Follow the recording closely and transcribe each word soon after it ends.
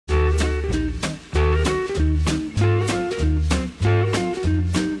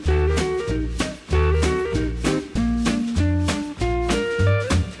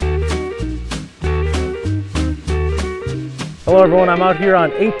Hello everyone, I'm out here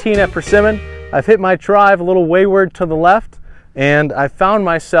on 18 at Persimmon. I've hit my drive a little wayward to the left, and I found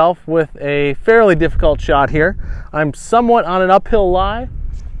myself with a fairly difficult shot here. I'm somewhat on an uphill lie,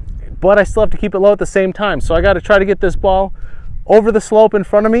 but I still have to keep it low at the same time. So I got to try to get this ball over the slope in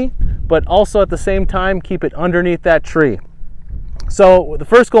front of me, but also at the same time keep it underneath that tree. So the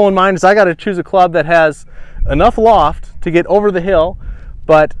first goal in mind is I got to choose a club that has enough loft to get over the hill,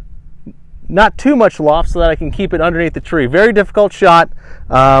 but not too much loft so that I can keep it underneath the tree. Very difficult shot.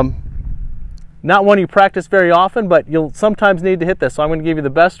 Not one you practice very often, but you'll sometimes need to hit this. So I'm going to give you the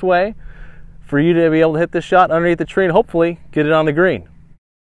best way for you to be able to hit this shot underneath the tree and hopefully get it on the green.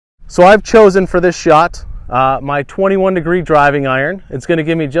 So I've chosen for this shot my 21-degree driving iron. It's going to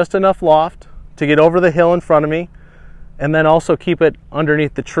give me just enough loft to get over the hill in front of me and then also keep it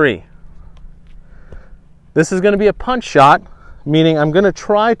underneath the tree. This is going to be a punch shot, meaning I'm going to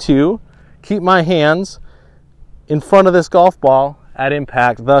try to keep my hands in front of this golf ball at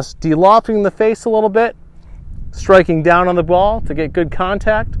impact, thus de-lofting the face a little bit, striking down on the ball to get good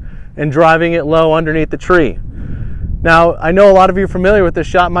contact, and driving it low underneath the tree. Now, I know a lot of you are familiar with this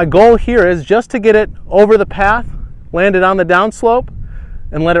shot. My goal here is just to get it over the path, land it on the downslope,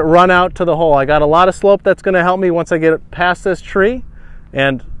 and let it run out to the hole. I got a lot of slope that's going to help me once I get it past this tree,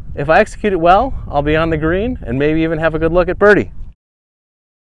 and if I execute it well, I'll be on the green and maybe even have a good look at birdie.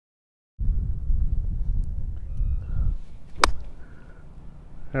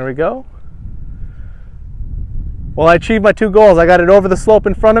 There we go. Well, I achieved my two goals. I got it over the slope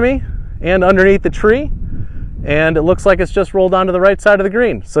in front of me and underneath the tree, and it looks like it's just rolled onto the right side of the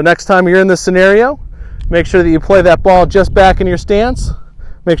green. So next time you're in this scenario, make sure that you play that ball just back in your stance.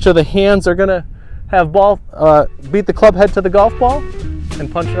 Make sure the hands are going to have beat the club head to the golf ball and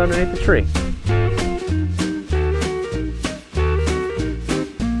punch it underneath the tree.